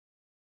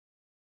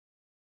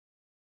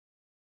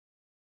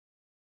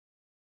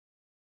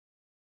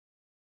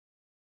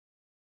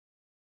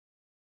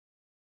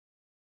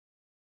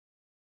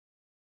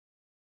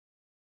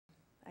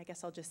I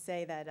guess I'll just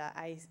say that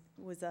I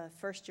was a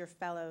first-year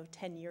fellow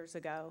 10 years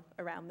ago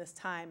around this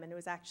time, and it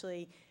was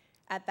actually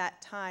at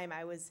that time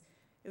it was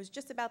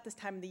just about this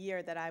time of the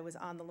year that I was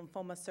on the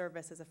lymphoma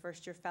service as a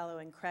first-year fellow,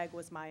 and Craig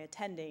was my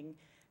attending,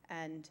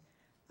 and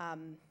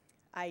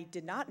I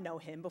did not know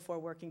him before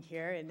working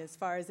here, and as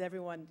far as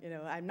everyone,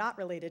 I'm not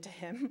related to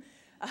him,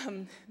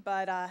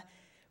 but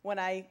when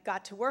I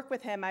got to work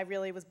with him, I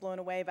really was blown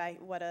away by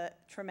what a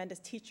tremendous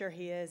teacher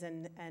he is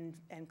and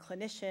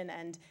clinician,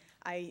 and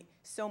I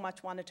so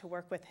much wanted to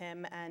work with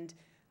him, and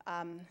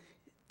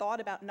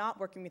thought about not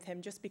working with him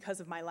just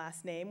because of my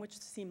last name, which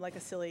seemed like a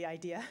silly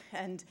idea,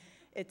 and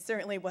it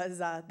certainly was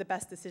the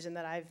best decision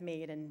that I've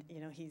made, and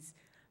he's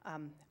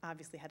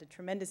obviously had a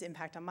tremendous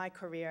impact on my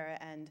career,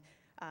 and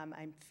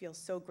I feel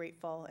so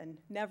grateful and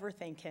never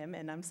thank him,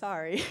 and I'm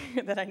sorry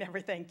that I never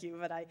thank you,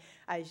 but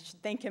I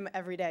should thank him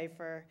every day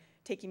for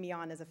taking me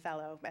on as a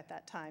fellow at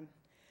that time.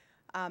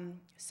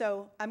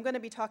 So I'm going to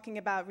be talking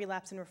about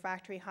relapse and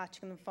refractory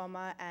Hodgkin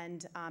lymphoma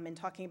and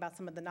talking about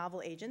some of the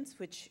novel agents,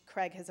 which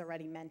Craig has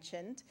already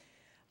mentioned.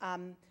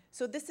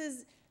 So this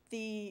is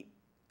a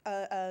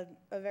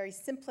very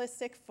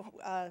simplistic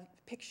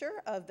picture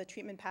of the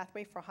treatment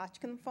pathway for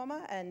Hodgkin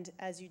lymphoma, and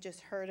as you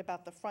just heard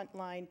about the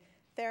frontline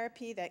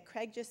therapy that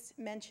Craig just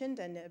mentioned,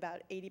 and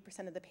about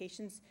 80% of the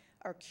patients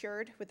are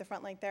cured with the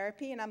frontline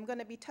therapy, and I'm going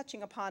to be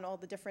touching upon all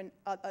the different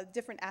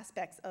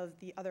aspects of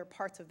the other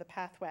parts of the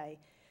pathway.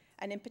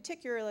 And in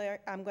particular,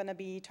 I'm going to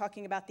be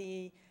talking about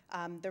the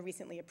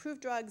recently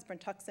approved drugs,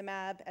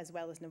 brentuximab, as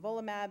well as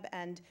nivolumab,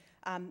 and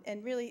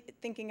really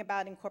thinking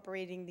about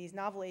incorporating these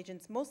novel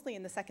agents mostly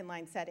in the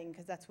second-line setting,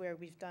 because that's where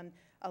we've done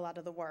a lot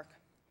of the work.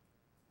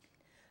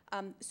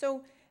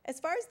 So as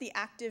far as the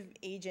active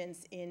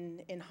agents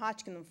in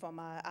Hodgkin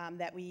lymphoma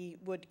that we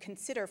would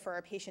consider for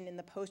our patient in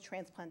the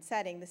post-transplant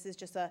setting, this is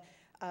just a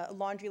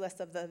laundry list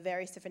of the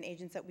various different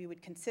agents that we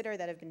would consider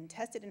that have been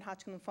tested in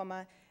Hodgkin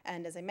lymphoma.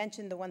 And as I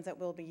mentioned, the ones that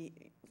we'll be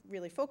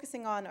really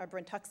focusing on are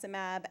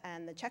brentuximab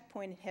and the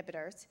checkpoint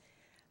inhibitors.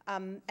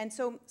 And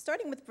so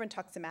starting with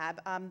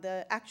brentuximab,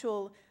 the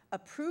actual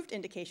approved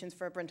indications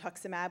for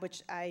brentuximab,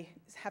 which I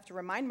have to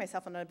remind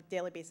myself on a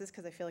daily basis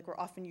because I feel like we're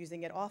often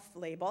using it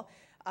off-label,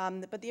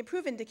 but the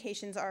approved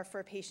indications are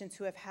for patients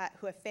who have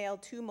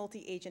failed 2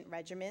 multi-agent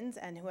regimens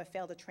and who have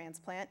failed a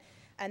transplant.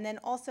 And then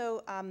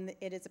also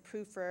it is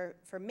approved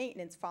for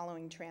maintenance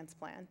following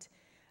transplant.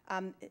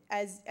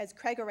 As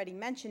Craig already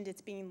mentioned,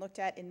 it's being looked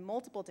at in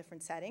multiple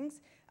different settings.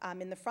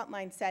 In the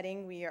frontline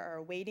setting, we are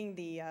awaiting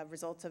the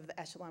results of the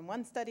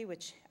Echelon-1 study,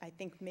 which I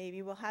think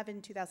maybe we'll have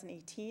in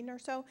 2018 or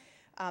so,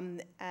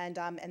 and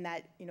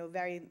that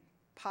very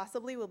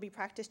possibly will be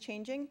practice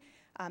changing.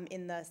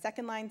 In the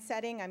second-line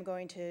setting, I'm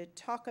going to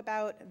talk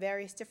about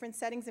various different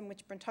settings in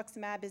which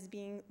brentuximab is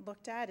being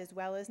looked at, as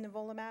well as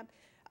nivolumab,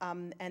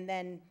 and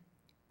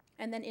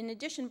then in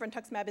addition,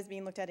 brentuximab is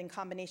being looked at in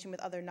combination with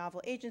other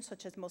novel agents,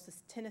 such as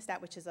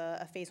mosunetuzumab, which is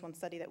a phase 1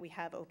 study that we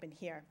have open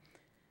here.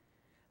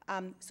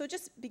 So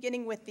just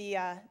beginning with the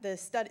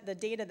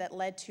data that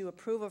led to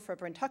approval for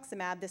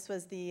brentuximab, this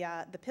was the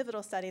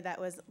pivotal study that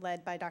was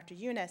led by Dr.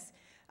 Yunus,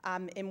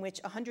 in which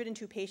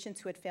 102 patients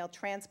who had failed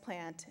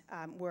transplant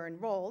were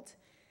enrolled.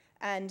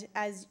 And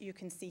as you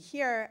can see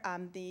here,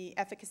 the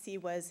efficacy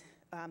was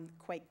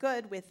quite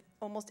good, with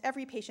almost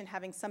every patient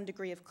having some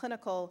degree of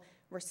clinical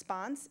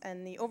response,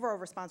 and the overall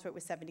response rate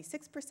was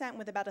 76%,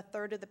 with about a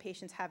third of the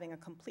patients having a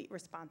complete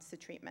response to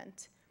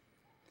treatment.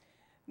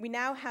 We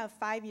now have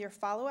 5-year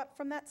follow-up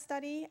from that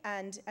study,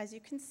 and as you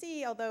can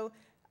see, although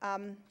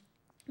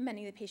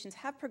many of the patients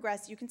have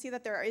progressed, you can see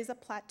that there is a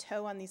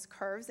plateau on these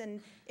curves,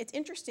 and it's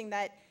interesting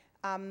that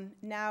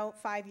now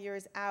 5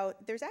 years out,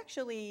 there's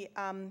actually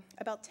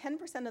about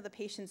 10% of the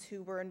patients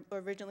who were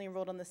originally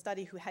enrolled in the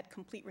study who had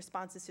complete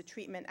responses to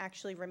treatment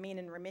actually remain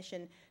in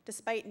remission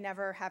despite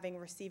never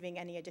receiving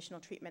any additional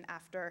treatment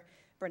after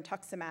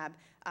brentuximab.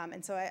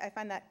 And so I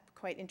find that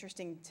quite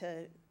interesting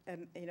to,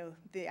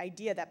 the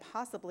idea that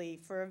possibly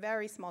for a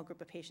very small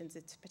group of patients,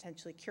 it's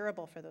potentially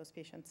curable for those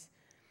patients.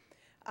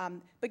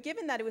 But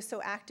given that it was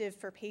so active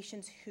for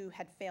patients who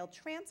had failed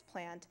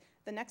transplant,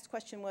 the next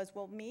question was,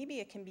 well, maybe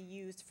it can be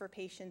used for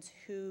patients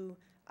who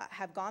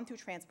have gone through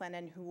transplant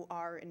and who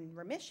are in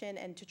remission,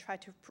 and to try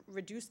to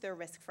reduce their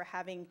risk for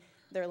having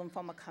their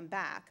lymphoma come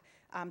back.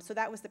 So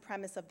that was the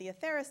premise of the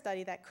Athera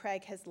study that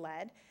Craig has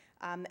led.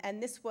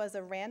 And this was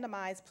a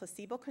randomized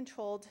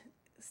placebo-controlled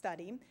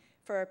study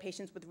for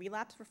patients with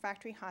relapsed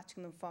refractory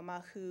Hodgkin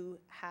lymphoma who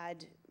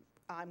had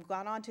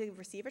gone on to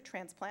receive a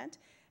transplant,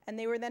 and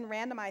they were then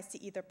randomized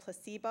to either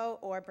placebo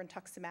or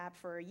brentuximab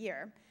for a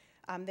year.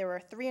 There were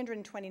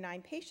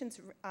 329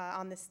 patients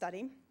on this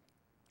study,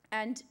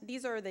 and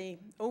these are the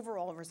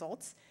overall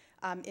results.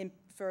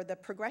 For the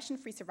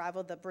progression-free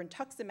survival, the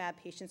brentuximab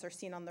patients are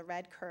seen on the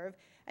red curve,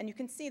 and you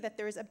can see that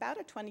there is about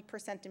a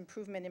 20%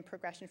 improvement in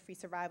progression-free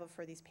survival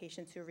for these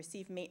patients who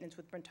receive maintenance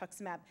with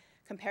brentuximab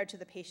compared to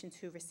the patients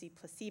who receive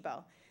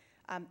placebo.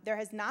 There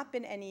has not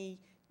been any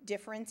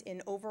difference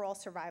in overall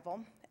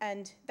survival,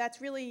 and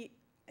that's really,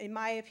 in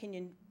my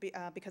opinion,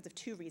 because of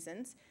 2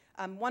 reasons.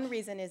 One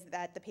reason is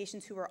that the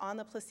patients who were on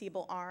the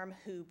placebo arm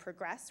who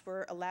progressed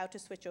were allowed to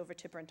switch over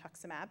to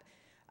brentuximab.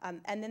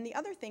 And then the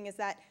other thing is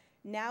that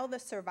now the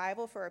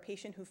survival for a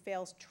patient who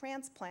fails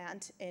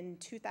transplant in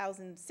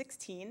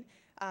 2016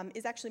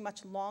 is actually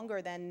much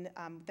longer than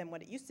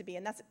what it used to be,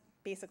 and that's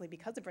basically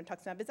because of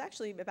brentuximab. It's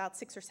actually about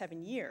 6 or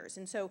 7 years.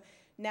 And so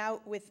now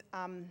with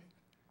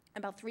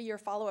about 3-year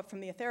follow-up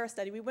from the Athera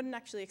study, we wouldn't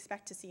actually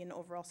expect to see an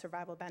overall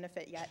survival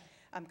benefit yet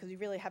because we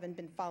really haven't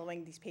been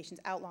following these patients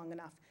out long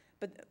enough.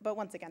 But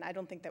once again, I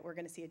don't think that we're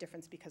going to see a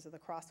difference because of the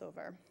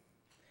crossover.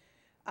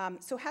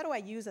 So how do I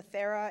use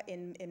Athera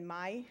in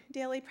my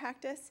daily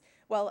practice?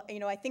 Well,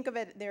 I think of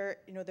it, there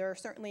are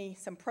certainly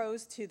some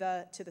pros to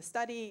the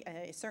study.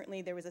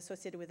 Certainly there was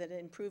associated with it an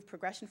improved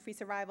progression-free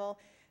survival.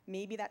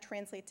 Maybe that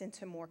translates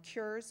into more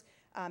cures.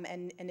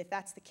 And if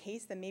that's the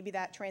case, then maybe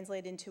that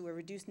translates into a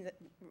reduced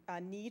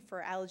need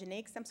for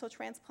allogeneic stem cell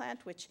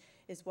transplant, which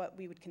is what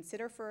we would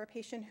consider for a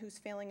patient who's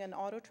failing an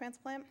auto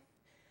transplant.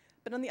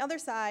 But on the other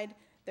side,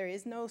 there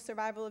is no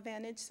survival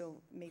advantage, so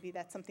maybe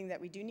that's something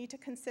that we do need to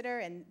consider.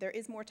 And there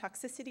is more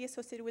toxicity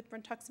associated with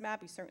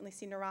brentuximab. We certainly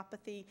see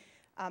neuropathy,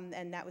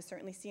 and that was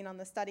certainly seen on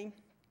the study.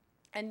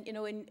 And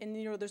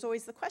there's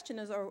always the question: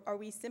 are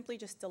we simply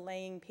just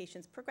delaying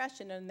patients'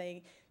 progression,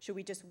 and should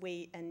we just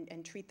wait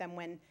and treat them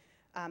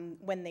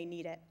when they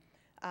need it?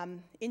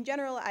 In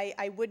general,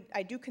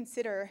 I do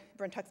consider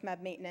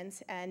brentuximab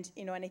maintenance, and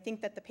I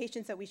think that the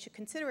patients that we should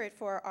consider it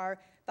for are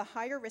the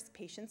higher risk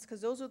patients, because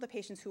those are the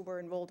patients who were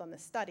enrolled on the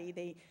study.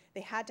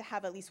 They had to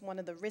have at least one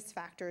of the risk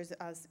factors,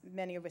 as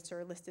many of which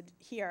are listed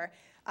here,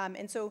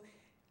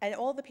 and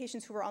all the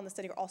patients who were on the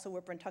study also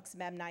were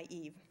brentuximab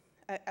naive.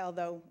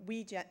 Although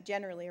we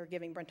generally are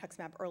giving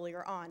brentuximab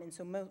earlier on, and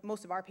so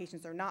most of our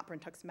patients are not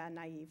brentuximab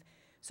naive.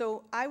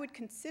 So I would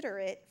consider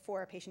it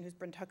for a patient who's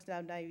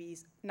brentuximab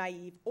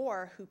naive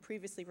or who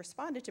previously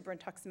responded to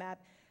brentuximab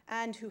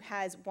and who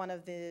has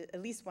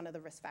at least one of the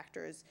risk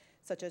factors,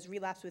 such as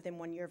relapse within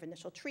 1 year of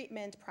initial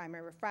treatment,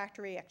 primary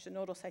refractory,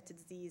 extranodal sites of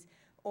disease,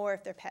 or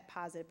if they're PET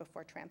positive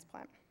before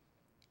transplant.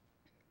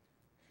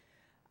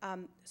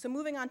 So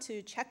moving on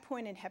to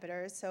checkpoint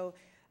inhibitors. So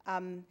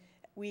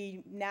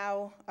we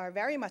now are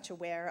very much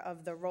aware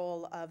of the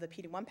role of the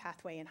PD-1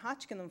 pathway in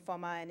Hodgkin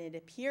lymphoma, and it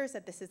appears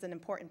that this is an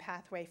important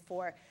pathway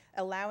for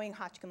allowing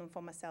Hodgkin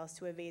lymphoma cells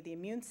to evade the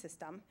immune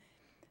system.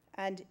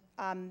 And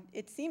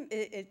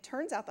it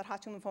turns out that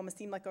Hodgkin lymphoma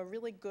seemed like a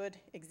really good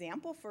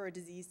example for a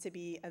disease to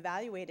be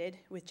evaluated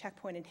with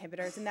checkpoint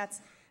inhibitors, and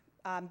that's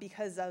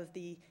because of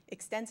the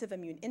extensive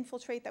immune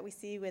infiltrate that we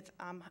see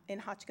in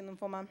Hodgkin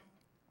lymphoma,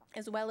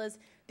 as well as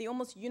the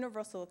almost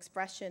universal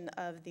expression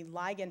of the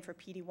ligand for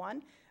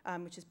PD-1,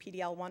 which is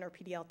PD-L1 or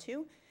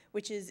PD-L2,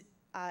 which is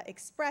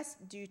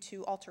expressed due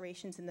to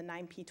alterations in the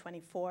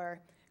 9p24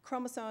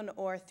 chromosome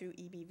or through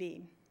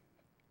EBV.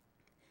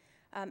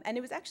 And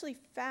it was actually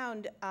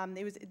found,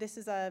 this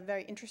is a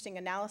very interesting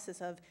analysis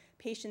of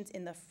patients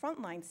in the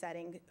frontline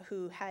setting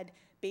who had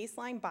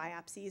baseline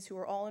biopsies who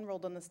were all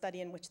enrolled in the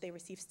study in which they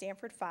received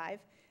Stanford 5.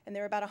 And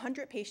there were about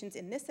 100 patients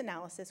in this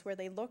analysis where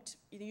they looked,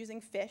 using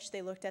FISH,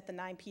 they looked at the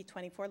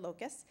 9p24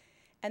 locus,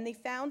 and they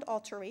found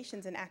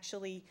alterations in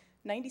actually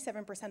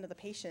 97% of the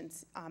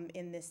patients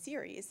in this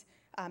series.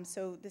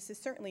 So this is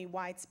certainly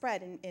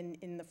widespread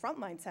in the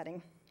frontline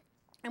setting.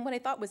 And what I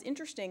thought was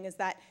interesting is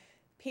that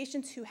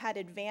patients who had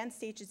advanced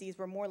stage disease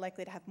were more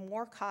likely to have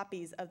more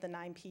copies of the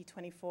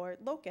 9p24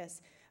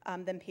 locus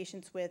than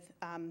patients with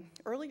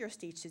earlier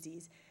stage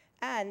disease.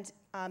 And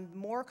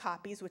more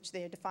copies, which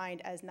they defined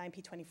as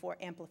 9p24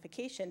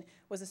 amplification,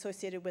 was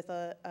associated with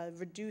a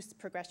reduced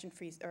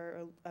progression-free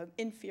or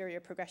inferior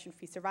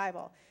progression-free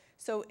survival.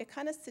 So it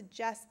kind of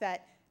suggests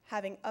that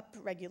having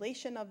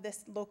upregulation of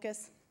this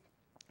locus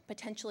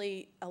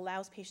potentially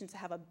allows patients to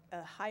have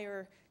a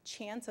higher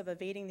chance of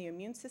evading the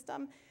immune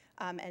system,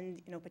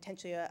 and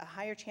potentially a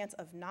higher chance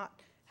of not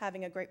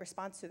having a great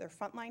response to their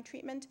frontline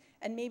treatment.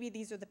 And maybe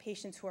these are the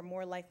patients who are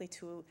more likely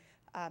to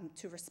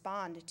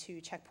respond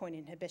to checkpoint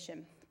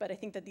inhibition. But I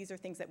think that these are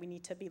things that we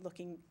need to be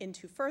looking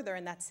into further,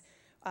 and that's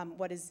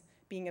what is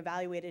being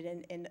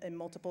evaluated in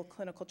multiple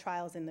clinical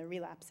trials in the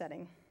relapse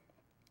setting.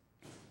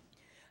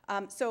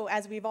 So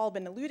as we've all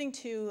been alluding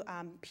to,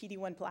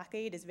 PD-1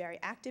 blockade is very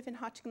active in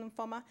Hodgkin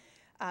lymphoma.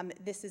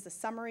 This is a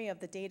summary of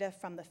the data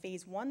from the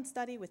phase 1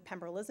 study with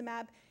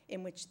pembrolizumab,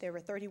 in which there were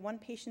 31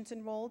 patients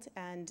enrolled,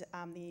 and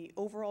the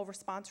overall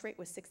response rate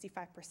was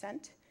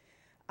 65%.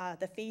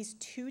 The phase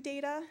 2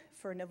 data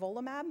for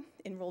nivolumab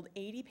enrolled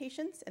 80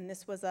 patients, and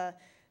this was a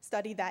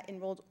study that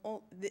enrolled,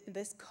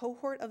 this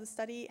cohort of the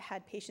study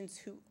had patients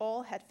who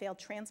all had failed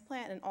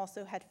transplant and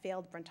also had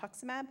failed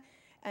brentuximab.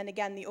 And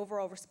again, the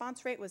overall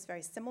response rate was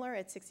very similar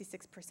at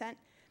 66%.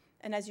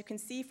 And as you can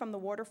see from the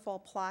waterfall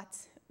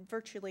plots,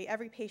 virtually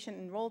every patient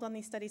enrolled on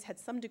these studies had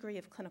some degree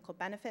of clinical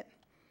benefit.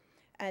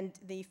 And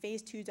the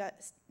phase 2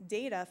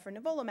 data for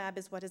nivolumab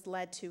is what has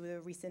led to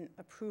the recent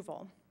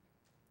approval.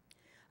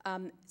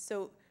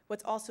 So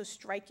what's also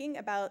striking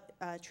about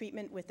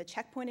treatment with the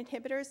checkpoint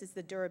inhibitors is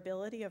the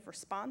durability of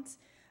response.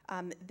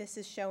 This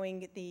is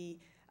showing the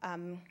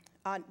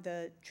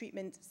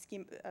treatment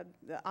scheme,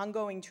 the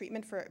ongoing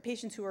treatment for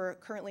patients who are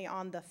currently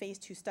on the phase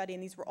 2 study,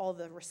 and these were all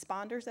the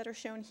responders that are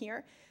shown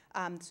here.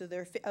 So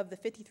of the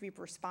 53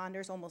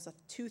 responders, almost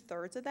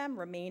 2/3 of them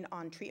remain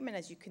on treatment,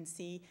 as you can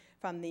see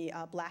from the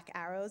black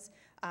arrows.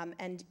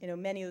 And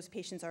many of those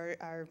patients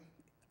are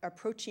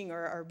approaching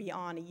or are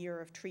beyond a year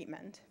of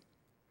treatment.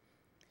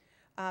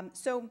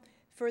 So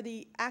for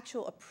the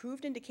actual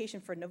approved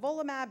indication for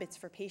nivolumab, it's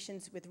for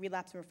patients with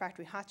relapsed and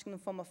refractory Hodgkin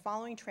lymphoma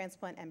following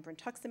transplant and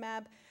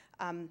brentuximab.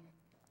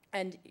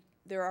 And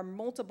there are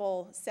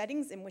multiple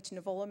settings in which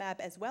nivolumab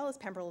as well as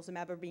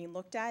pembrolizumab are being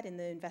looked at in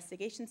the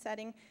investigation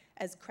setting.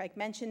 As Craig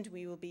mentioned,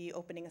 we will be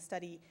opening a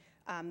study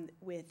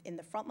in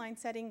the frontline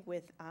setting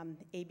with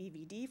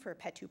ABVD for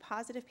PET2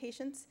 positive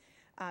patients.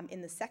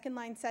 In the second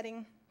line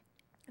setting,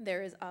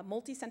 there is a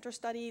multi-center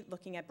study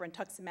looking at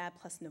brentuximab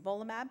plus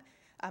nivolumab,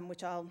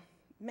 which I'll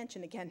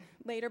mention again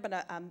later,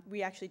 but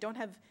we actually don't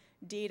have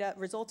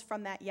results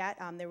from that yet.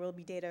 There will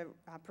be data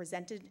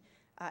presented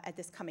at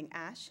this coming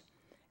ASH.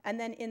 And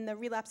then in the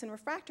relapse and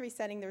refractory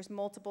setting, there's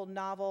multiple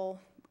novel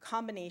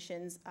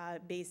combinations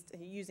based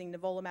using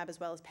nivolumab as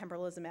well as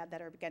pembrolizumab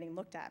that are getting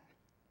looked at.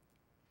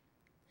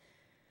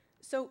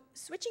 So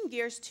switching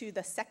gears to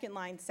the second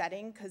line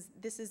setting, because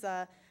this is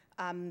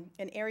an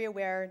area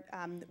where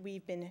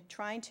we've been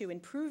trying to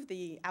improve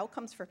the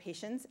outcomes for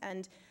patients,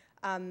 and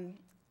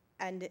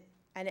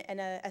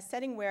a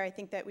setting where I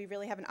think that we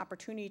really have an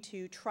opportunity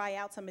to try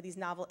out some of these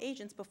novel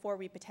agents before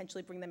we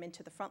potentially bring them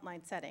into the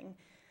frontline setting.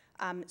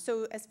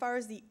 So as far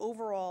as the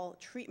overall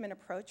treatment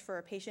approach for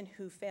a patient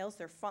who fails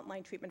their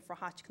frontline treatment for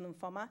Hodgkin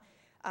lymphoma,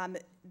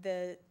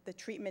 the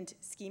treatment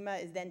schema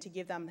is then to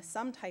give them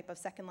some type of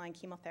second-line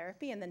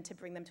chemotherapy and then to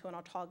bring them to an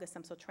autologous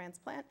stem cell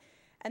transplant.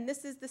 And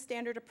this is the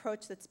standard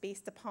approach that's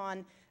based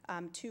upon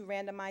 2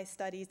 randomized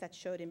studies that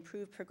showed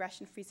improved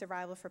progression-free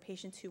survival for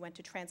patients who went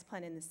to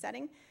transplant in this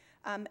setting.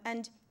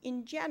 And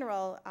in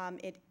general,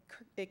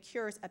 it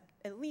cures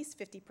at least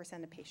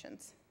 50% of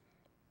patients.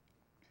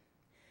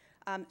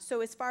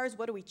 So as far as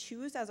what do we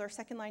choose as our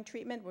second-line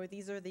treatment, where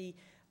these are the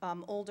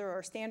older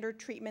or standard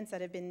treatments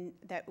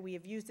that we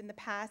have used in the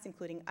past,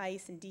 including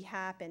ICE and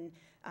DHAP and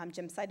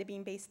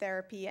gemcitabine-based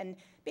therapy, and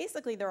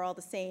basically they're all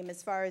the same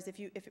as far as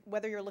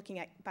whether you're looking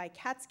at by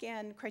CAT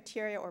scan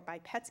criteria or by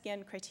PET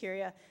scan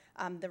criteria,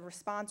 the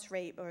response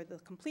rate or the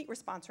complete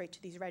response rate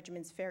to these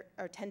regimens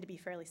tend to be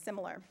fairly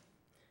similar.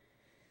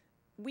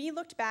 We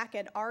looked back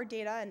at our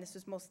data, and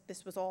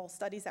this was all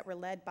studies that were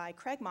led by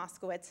Craig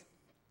Moskowitz,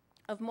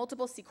 of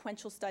multiple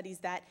sequential studies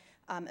that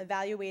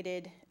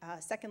evaluated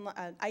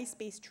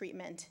ICE-based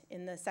treatment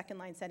in the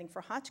second-line setting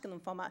for Hodgkin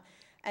lymphoma,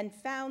 and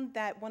found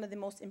that one of the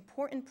most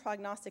important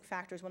prognostic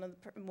factors, one of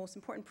the most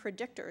important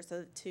predictors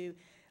to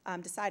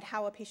decide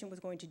how a patient was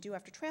going to do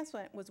after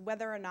transplant was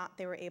whether or not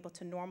they were able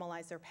to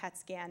normalize their PET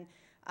scan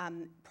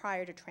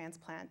prior to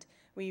transplant.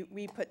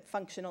 We put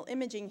functional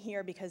imaging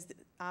here because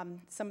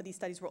some of these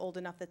studies were old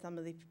enough that some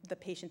of the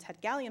patients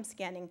had gallium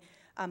scanning,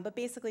 but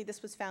basically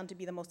this was found to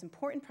be the most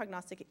important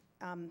prognostic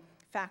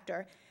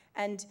factor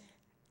and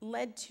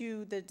led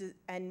to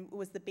and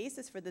was the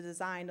basis for the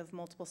design of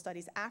multiple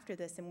studies after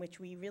this, in which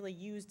we really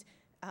used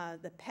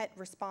the PET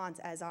response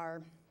as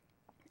our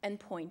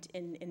endpoint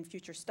in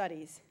future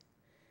studies.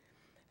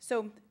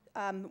 So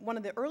one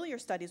of the earlier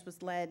studies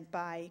was led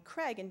by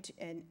Craig,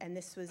 and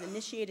this was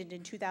initiated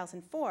in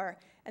 2004.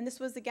 And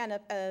this was, again,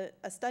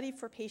 a study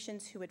for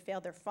patients who had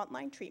failed their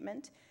frontline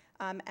treatment,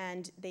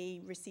 and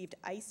they received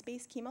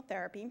ICE-based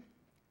chemotherapy.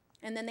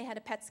 And then they had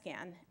a PET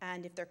scan.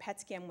 And if their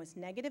PET scan was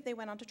negative, they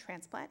went on to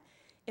transplant.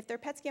 If their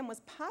PET scan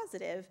was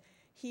positive,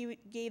 he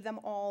gave them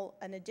all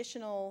an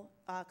additional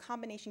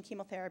combination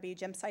chemotherapy,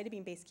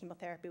 gemcitabine-based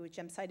chemotherapy with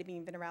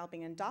gemcitabine,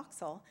 vinorelbine, and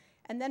Doxil,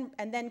 and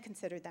then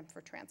considered them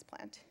for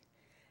transplant.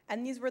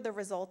 And these were the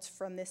results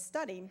from this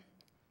study.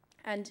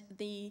 And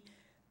the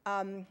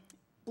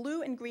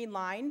blue and green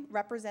line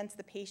represents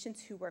the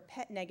patients who were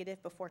PET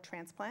negative before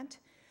transplant.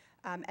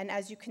 And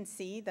as you can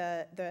see,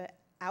 the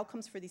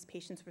outcomes for these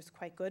patients was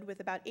quite good, with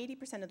about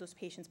 80% of those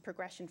patients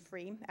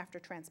progression-free after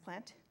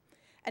transplant.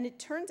 And it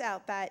turns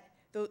out that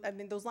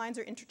those lines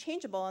are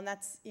interchangeable, and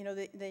that's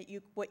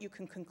what you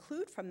can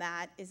conclude from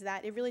that is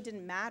that it really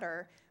didn't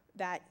matter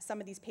that some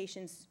of these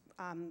patients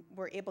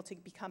were able to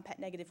become PET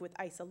negative with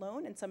ICE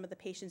alone, and some of the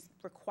patients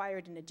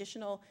required an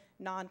additional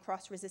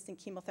non-cross-resistant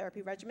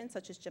chemotherapy regimen,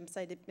 such as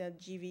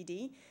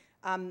GVD.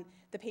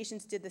 The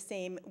patients did the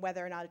same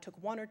whether or not it took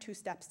 1 or 2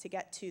 steps to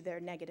get to their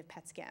negative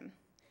PET scan.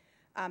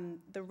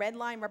 The red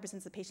line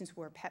represents the patients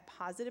who were PET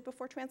positive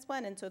before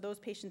transplant, and so those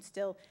patients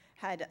still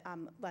had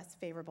less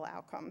favorable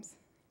outcomes,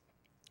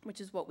 which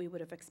is what we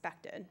would have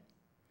expected.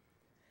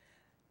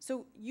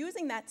 So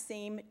using that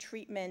same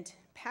treatment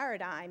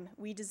paradigm,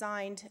 we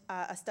designed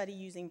a study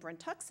using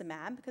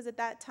brentuximab, because at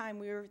that time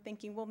we were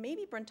thinking, well,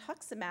 maybe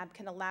brentuximab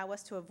can allow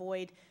us to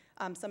avoid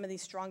some of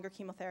these stronger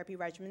chemotherapy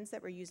regimens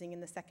that we're using in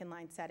the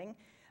second-line setting,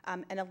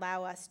 and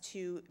allow us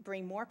to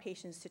bring more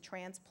patients to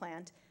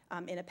transplant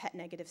in a PET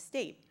negative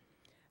state.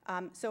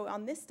 So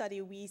on this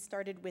study, we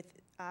started with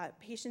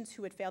patients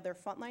who had failed their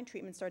frontline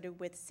treatment, started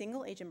with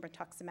single-agent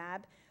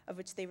brentuximab, of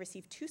which they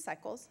received 2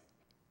 cycles.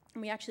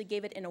 And we actually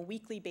gave it in a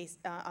weekly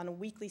on a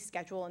weekly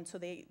schedule, and so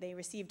they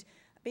received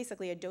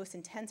basically a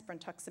dose-intense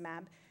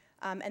brentuximab.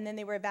 And then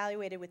they were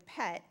evaluated with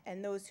PET,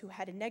 and those who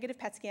had a negative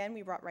PET scan,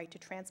 we brought right to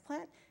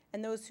transplant,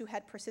 and those who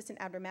had persistent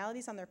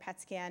abnormalities on their PET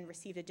scan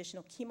received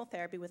additional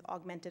chemotherapy with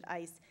augmented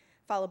ICE,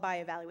 followed by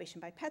evaluation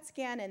by PET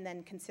scan, and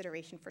then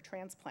consideration for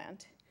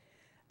transplant.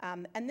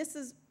 And this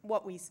is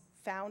what we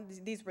found.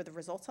 These were the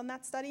results on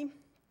that study.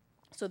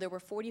 So there were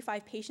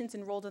 45 patients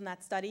enrolled in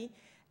that study,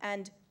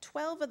 and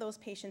 12 of those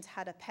patients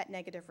had a PET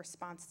negative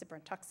response to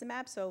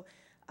brentuximab. So,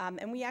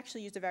 and we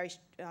actually used a very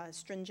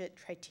stringent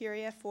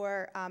criteria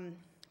for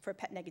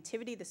PET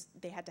negativity.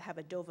 They had to have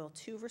a Deauville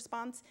 2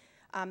 response.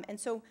 And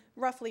so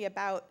roughly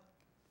about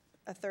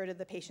a third of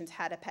the patients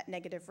had a PET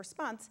negative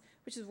response,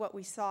 which is what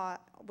we saw,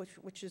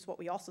 which is what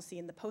we also see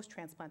in the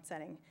post-transplant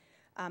setting.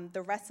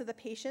 The rest of the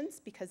patients,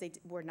 because they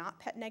were not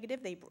PET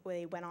negative,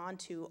 they went on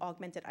to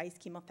augmented ICE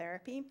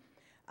chemotherapy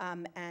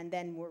and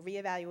then were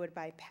reevaluated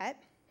by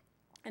PET.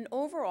 And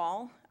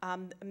overall,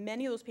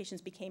 many of those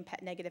patients became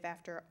PET negative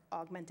after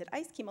augmented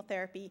ICE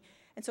chemotherapy.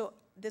 And so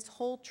this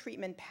whole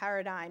treatment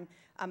paradigm,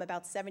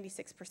 about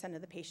 76% of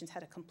the patients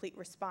had a complete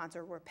response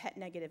or were PET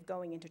negative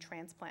going into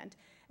transplant.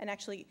 And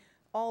actually,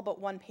 all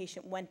but 1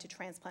 patient went to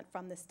transplant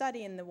from the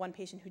study, and the 1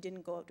 patient who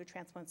didn't go out to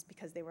transplants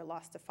because they were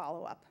lost to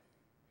follow-up.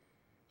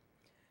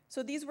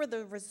 So these were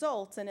the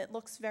results, and it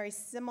looks very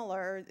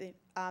similar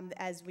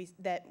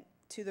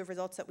to the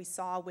results that we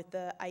saw with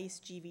the ICE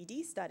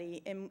GVD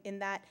study in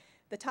that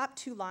the top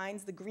 2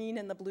 lines, the green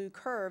and the blue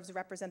curves,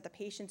 represent the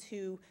patients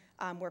who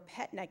were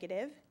PET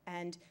negative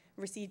and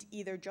received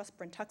either just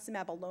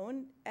brentuximab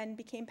alone and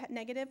became PET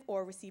negative,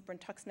 or received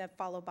brentuximab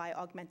followed by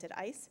augmented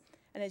ICE.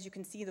 And as you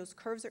can see, those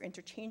curves are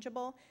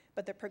interchangeable,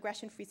 but the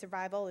progression-free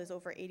survival is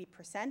over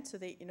 80%, so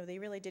they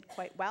really did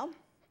quite well.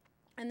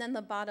 And then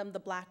the bottom, the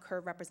black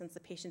curve, represents the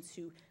patients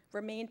who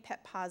remained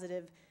PET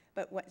positive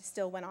but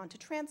still went on to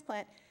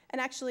transplant. And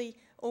actually,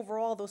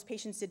 overall, those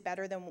patients did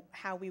better than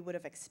how we would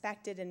have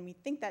expected, and we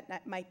think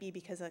that might be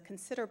because a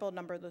considerable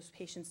number of those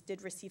patients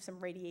did receive some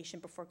radiation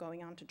before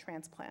going on to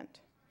transplant.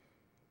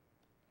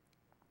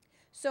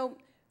 So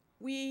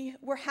we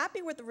were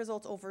happy with the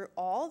results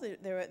overall.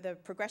 The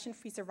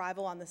progression-free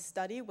survival on the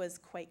study was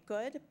quite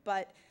good,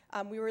 but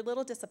we were a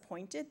little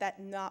disappointed that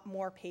not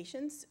more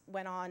patients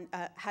went on,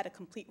 had a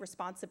complete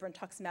response to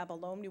brentuximab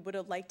alone. We would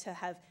have liked to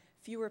have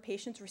fewer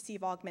patients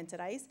receive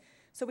augmented ICE.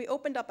 So we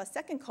opened up a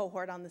second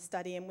cohort on the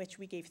study in which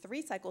we gave 3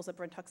 cycles of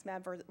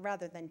brentuximab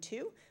rather than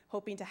 2,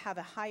 hoping to have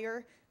a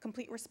higher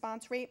complete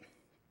response rate.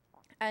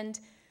 And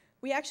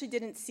we actually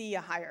didn't see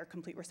a higher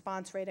complete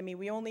response rate. I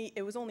mean,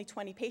 it was only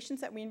 20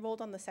 patients that we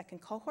enrolled on the second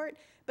cohort,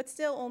 but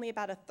still only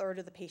about a third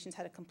of the patients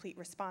had a complete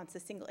response to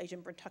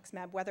single-agent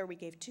brentuximab, whether we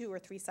gave 2 or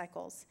 3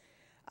 cycles.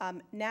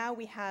 Now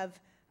we have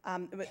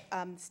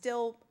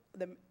still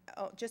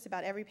just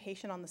about every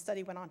patient on the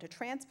study went on to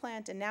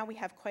transplant, and now we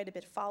have quite a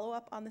bit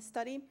follow-up on the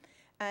study.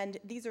 And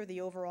these are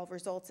the overall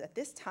results at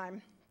this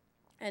time.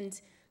 And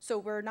so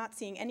we're not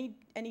seeing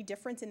any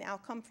difference in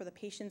outcome for the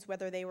patients,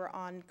 whether they were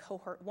on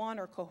cohort 1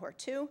 or cohort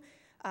 2.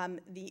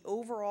 The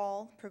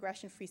overall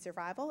progression-free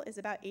survival is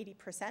about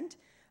 80%.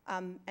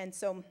 And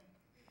so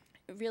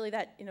really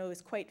that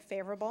is quite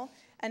favorable.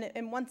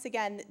 And once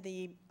again,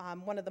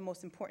 one of the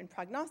most important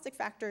prognostic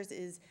factors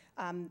is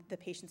the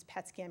patient's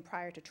PET scan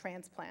prior to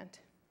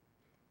transplant.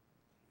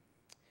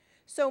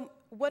 So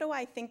what do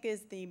I think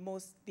is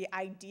the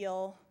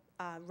ideal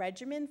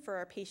regimen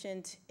for a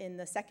patient in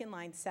the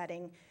second-line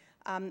setting?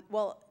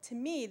 Well, to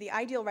me, the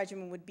ideal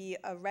regimen would be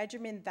a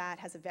regimen that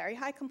has a very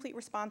high complete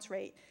response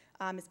rate,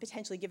 is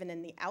potentially given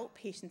in the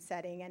outpatient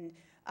setting, and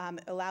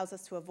allows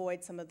us to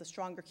avoid some of the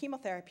stronger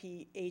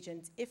chemotherapy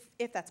agents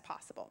if that's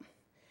possible.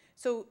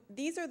 So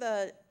these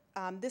are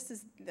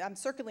I'm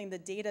circling the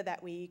data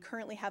that we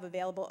currently have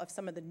available of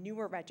some of the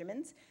newer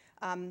regimens.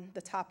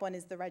 The top one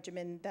is the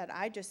regimen that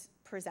I just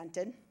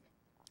presented.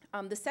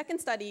 The second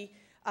study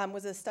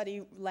was a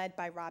study led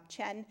by Rob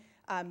Chen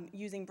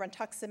using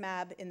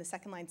brentuximab in the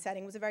second-line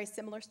setting. It was a very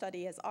similar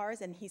study as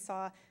ours, and he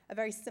saw a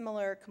very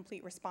similar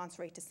complete response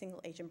rate to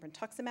single-agent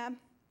brentuximab.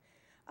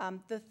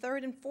 The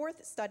third and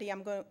fourth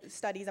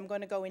studies I'm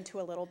going to go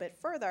into a little bit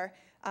further,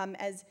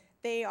 as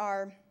they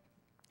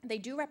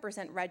do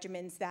represent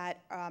regimens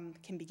that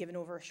can be given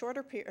over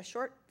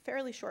a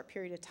fairly short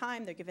period of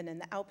time. They're given in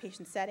the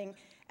outpatient setting,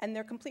 and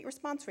their complete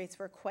response rates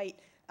were quite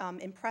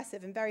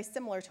impressive and very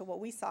similar to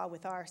what we saw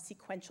with our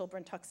sequential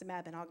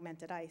brentuximab and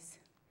augmented ICE.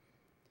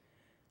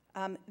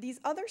 These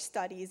other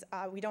studies,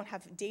 we don't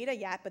have data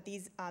yet, but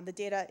the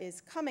data is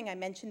coming. I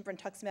mentioned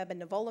brentuximab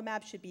and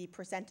nivolumab should be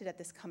presented at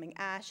this coming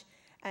ASH.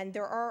 And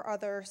there are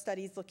other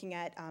studies looking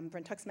at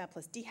brentuximab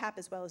plus DHAP,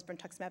 as well as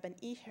brentuximab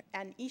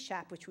and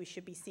ESHAP, which we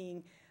should be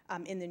seeing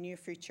in the near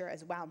future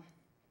as well.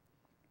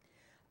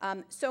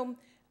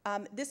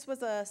 This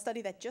was a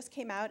study that just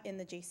came out in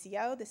the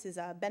JCO. This is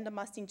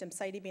bendamustine,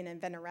 gemcitabine,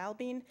 and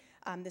veneralbine.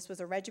 This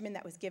was a regimen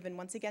that was given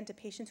once again to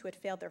patients who had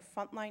failed their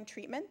frontline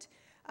treatment.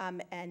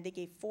 and they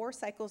gave 4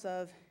 cycles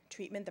of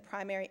treatment. The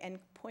primary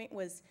endpoint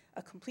was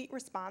a complete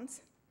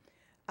response.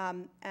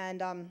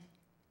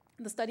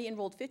 The study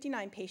enrolled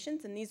 59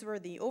 patients, and these were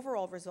the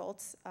overall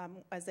results.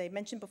 As I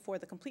mentioned before,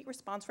 the complete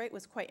response rate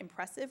was quite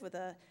impressive with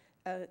a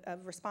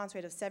response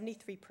rate of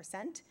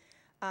 73%.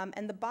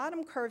 And the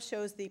bottom curve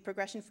shows the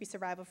progression-free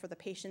survival for the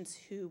patients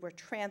who were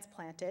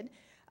transplanted,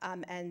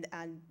 and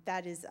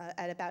that is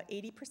at about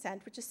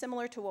 80%, which is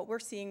similar to what we're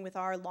seeing with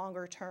our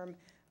longer term,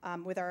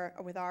 with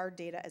our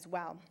data as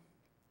well.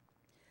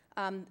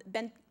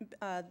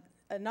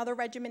 Another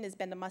regimen is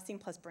bendamustine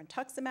plus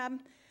brentuximab,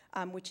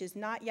 which has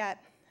not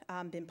yet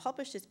been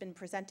published. It's been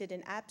presented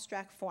in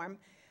abstract form.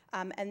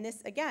 And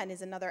this, again,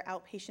 is another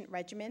outpatient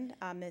regimen.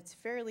 It's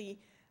fairly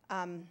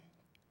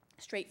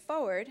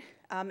straightforward.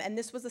 And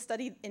this was a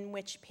study in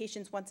which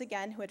patients, once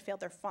again, who had failed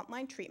their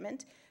frontline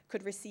treatment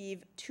could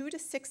receive 2 to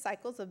 6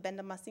 cycles of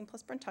bendamustine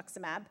plus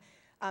brentuximab.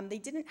 They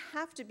didn't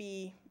have to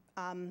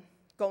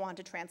go on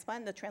to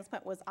transplant. The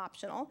transplant was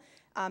optional.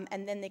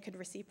 And then they could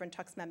receive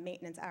brentuximab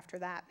maintenance after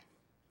that.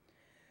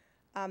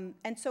 And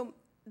so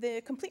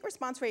the complete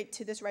response rate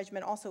to this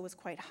regimen also was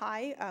quite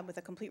high, with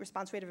a complete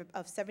response rate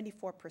of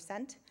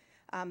 74%.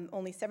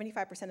 Only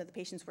 75% of the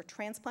patients were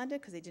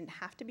transplanted because they didn't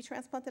have to be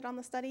transplanted on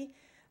the study.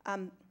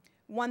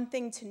 One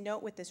thing to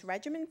note with this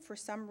regimen, for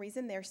some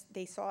reason,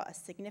 they saw a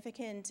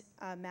significant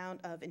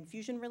amount of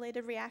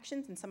infusion-related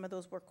reactions, and some of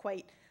those were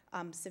quite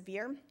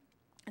severe.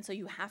 And so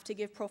you have to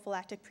give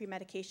prophylactic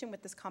pre-medication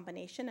with this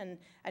combination, and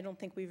I don't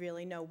think we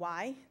really know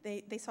why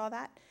they saw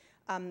that.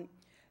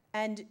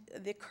 And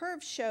the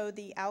curves show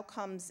the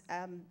outcomes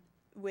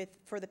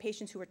for the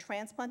patients who were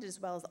transplanted as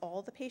well as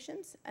all the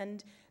patients.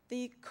 And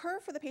the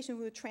curve for the patient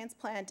who were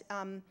transplant,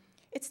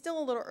 it's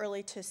still a little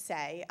early to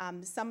say.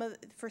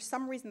 For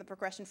some reason, the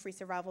progression-free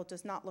survival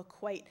does not look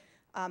quite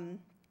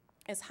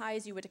as high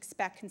as you would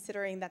expect,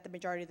 considering that the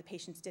majority of the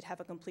patients did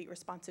have a complete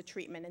response to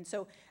treatment. And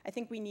so I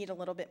think we need a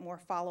little bit more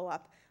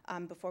follow-up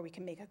before we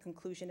can make a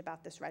conclusion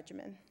about this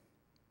regimen.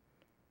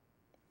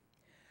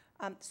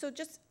 So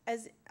just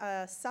as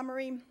a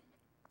summary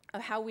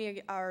of how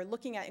we are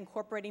looking at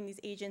incorporating these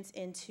agents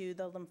into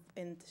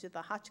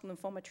the Hodgkin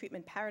lymphoma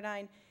treatment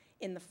paradigm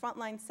in the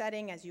frontline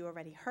setting, as you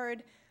already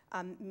heard,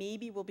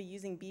 maybe we'll be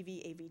using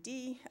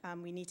BV-AVD.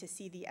 We need to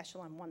see the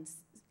echelon 1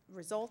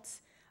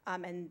 results,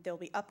 and there'll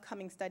be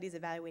upcoming studies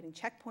evaluating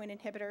checkpoint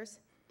inhibitors.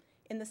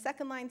 In the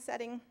second line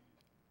setting,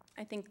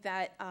 I think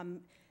that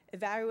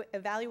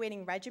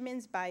evaluating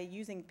regimens by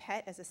using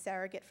PET as a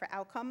surrogate for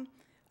outcome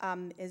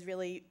has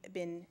really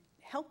been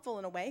helpful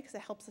in a way, because it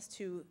helps us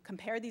to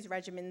compare these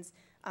regimens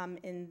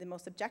in the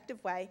most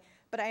objective way.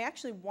 But I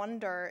actually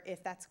wonder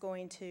if that's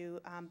going to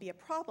be a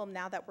problem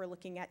now that we're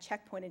looking at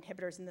checkpoint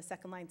inhibitors in the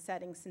second line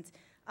setting, since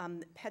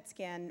PET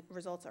scan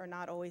results are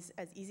not always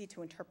as easy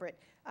to interpret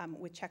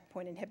with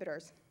checkpoint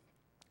inhibitors.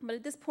 But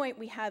at this point,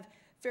 we have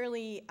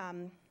fairly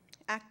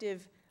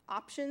active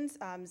options,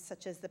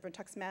 such as the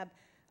brentuximab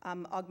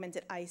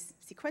augmented ICE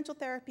sequential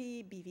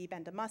therapy, BV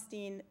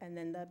bendamustine, and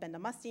then the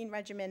bendamustine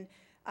regimen,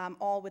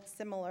 all with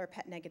similar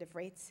PET negative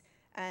rates.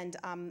 And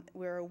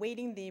we're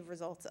awaiting the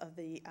results of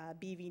the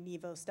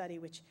BV-NEVO study,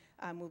 which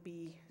will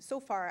be, so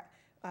far,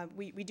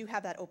 we do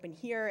have that open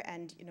here,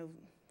 and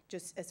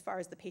just as far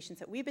as the patients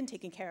that we've been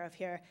taking care of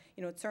here,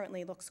 it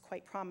certainly looks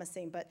quite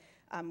promising, but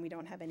we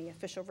don't have any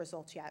official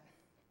results yet.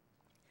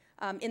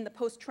 In the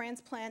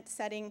post-transplant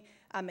setting,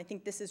 I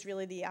think this is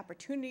really the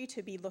opportunity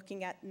to be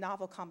looking at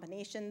novel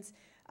combinations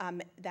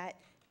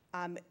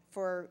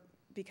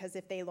because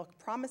if they look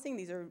promising,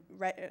 these are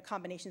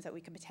combinations that we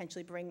could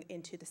potentially bring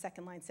into the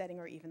second line setting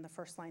or even the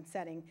first line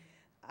setting.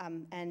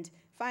 And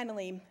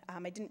finally,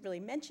 I didn't really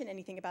mention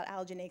anything about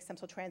allogeneic stem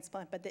cell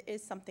transplant, but there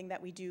is something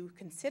that we do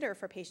consider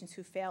for patients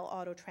who fail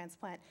auto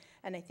transplant.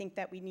 And I think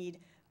that we need,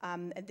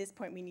 at this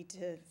point, we need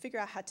to figure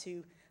out how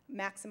to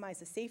maximize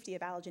the safety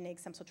of allogeneic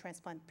stem cell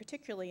transplant,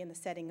 particularly in the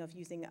setting of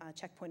using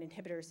checkpoint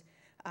inhibitors,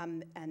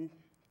 and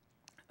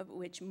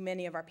which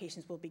many of our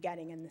patients will be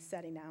getting in this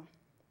setting now.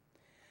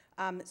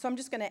 So I'm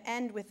just going to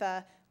end with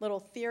a little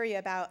theory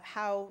about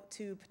how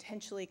to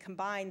potentially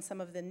combine some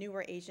of the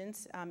newer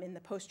agents in the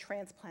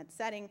post-transplant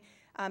setting.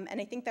 And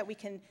I think that we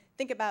can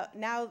think about,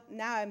 now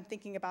I'm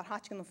thinking about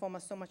Hodgkin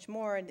lymphoma so much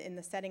more in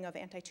the setting of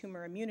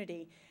anti-tumor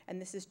immunity. And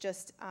this is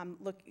just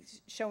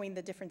showing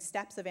the different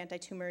steps of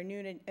anti-tumor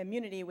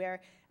immunity,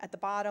 where at the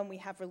bottom we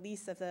have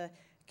release of the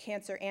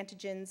cancer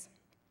antigens,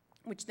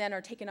 which then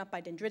are taken up by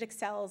dendritic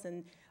cells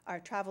and are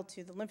traveled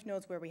to the lymph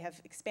nodes, where we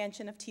have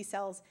expansion of T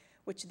cells,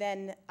 which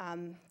then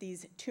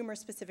these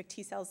tumor-specific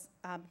T cells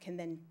can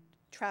then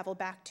travel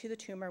back to the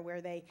tumor,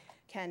 where they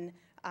can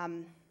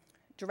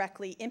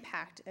directly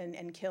impact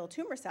and kill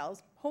tumor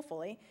cells,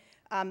 hopefully.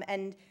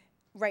 And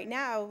right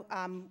now,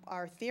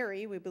 our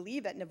theory, we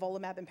believe that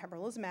nivolumab and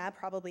pembrolizumab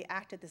probably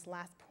act at this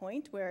last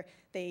point, where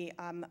they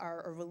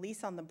are a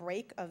release on the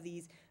break of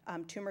these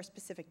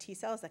tumor-specific T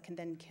cells that can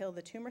then kill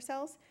the tumor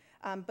cells.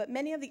 But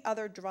many of the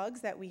other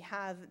drugs that we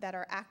have that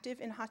are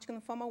active in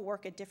Hodgkin lymphoma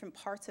work at different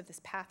parts of this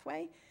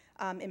pathway.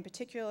 In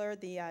particular,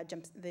 the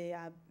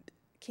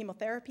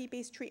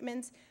chemotherapy-based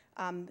treatments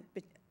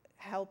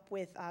help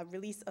with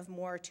release of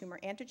more tumor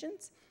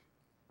antigens.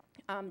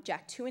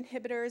 JAK2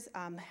 inhibitors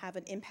have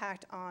an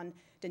impact on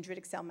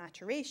dendritic cell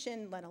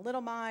maturation.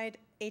 Lenalidomide,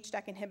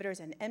 HDAC inhibitors,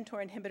 and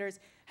mTOR inhibitors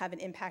have an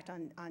impact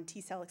on T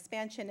cell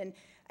expansion. And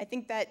I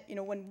think that,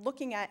 when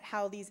looking at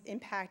how these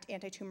impact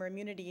anti-tumor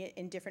immunity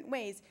in different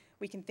ways,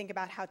 we can think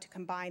about how to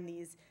combine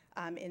these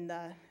in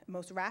the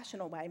most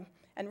rational way.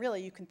 And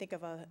really, you can think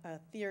of a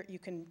theory. You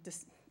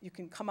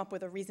can come up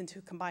with a reason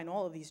to combine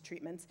all of these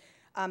treatments.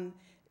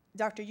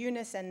 Dr.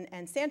 Yunus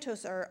and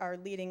Santos are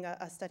leading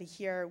a study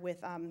here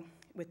with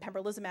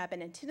pembrolizumab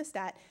and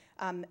entinostat,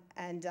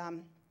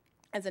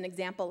 as an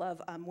example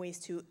of ways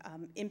to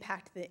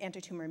impact the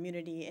anti-tumor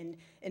immunity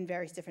in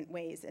various different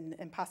ways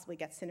and possibly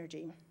get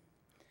synergy.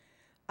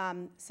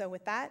 So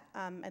with that,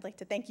 I'd like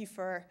to thank you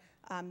for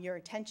your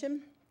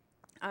attention.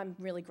 I'm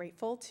really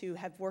grateful to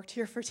have worked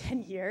here for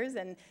 10 years,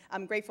 and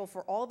I'm grateful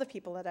for all the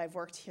people that I've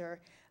worked here.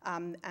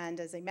 And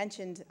as I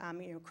mentioned,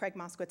 Craig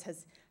Moskowitz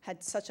has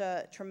had such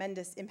a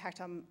tremendous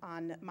impact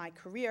on my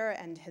career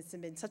and has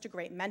been such a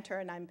great mentor,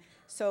 and I'm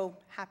so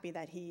happy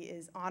that he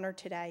is honored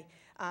today.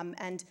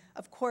 And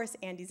of course,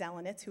 Andy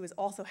Zelenitz, who has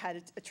also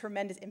had a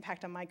tremendous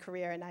impact on my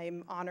career, and I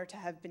am honored to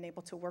have been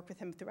able to work with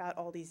him throughout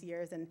all these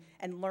years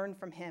and learn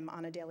from him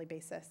on a daily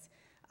basis.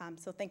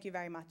 So thank you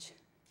very much.